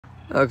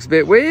That looks a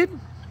bit weird.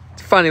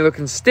 It's a funny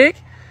looking stick.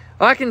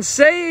 I can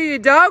see you, you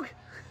dog.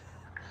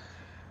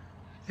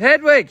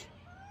 Hedwig.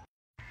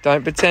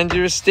 Don't pretend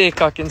you're a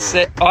stick. I can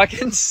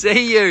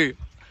see you.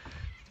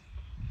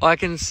 I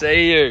can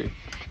see you.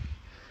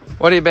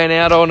 What, have you been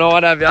out all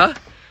night, have you?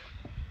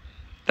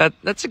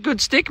 That's a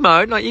good stick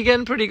mode. Like, you're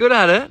getting pretty good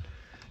at it.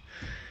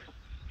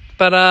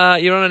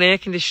 But you're on an air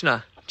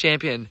conditioner,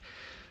 champion.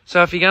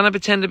 So if you're going to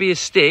pretend to be a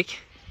stick,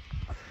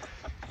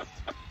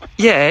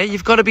 yeah,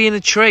 you've got to be in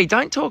a tree.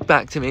 Don't talk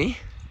back to me.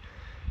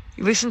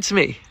 Listen to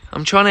me.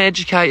 I'm trying to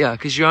educate you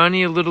because you're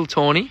only a little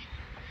tawny.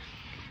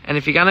 And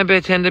if you're going to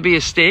pretend to be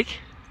a stick,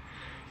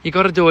 you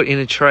got to do it in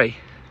a tree.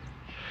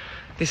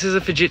 This is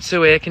a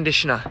Fujitsu air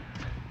conditioner.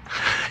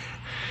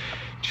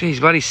 Jeez,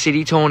 bloody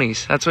city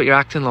tawnies. That's what you're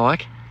acting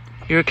like.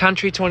 You're a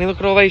country tawny. Look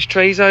at all these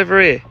trees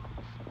over here.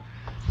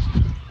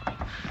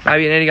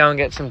 Maybe you need to go and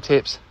get some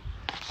tips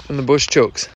from the bush chooks.